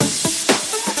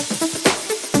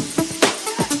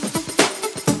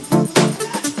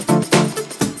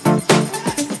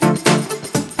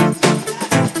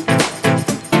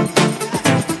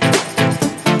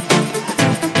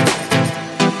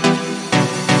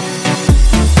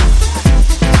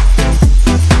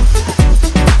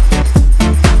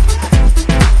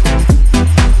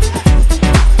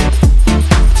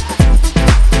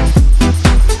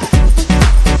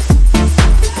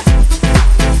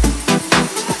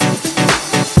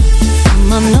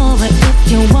on over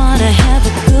if you wanna have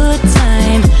a good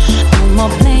time. No more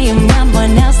playing around, boy,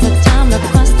 now's the time to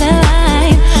cross the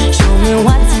line. Show me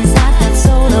what's inside that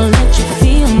soul, I'll let you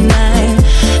feel mine.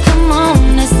 Come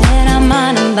on, let's let our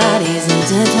mind and bodies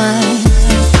intertwine.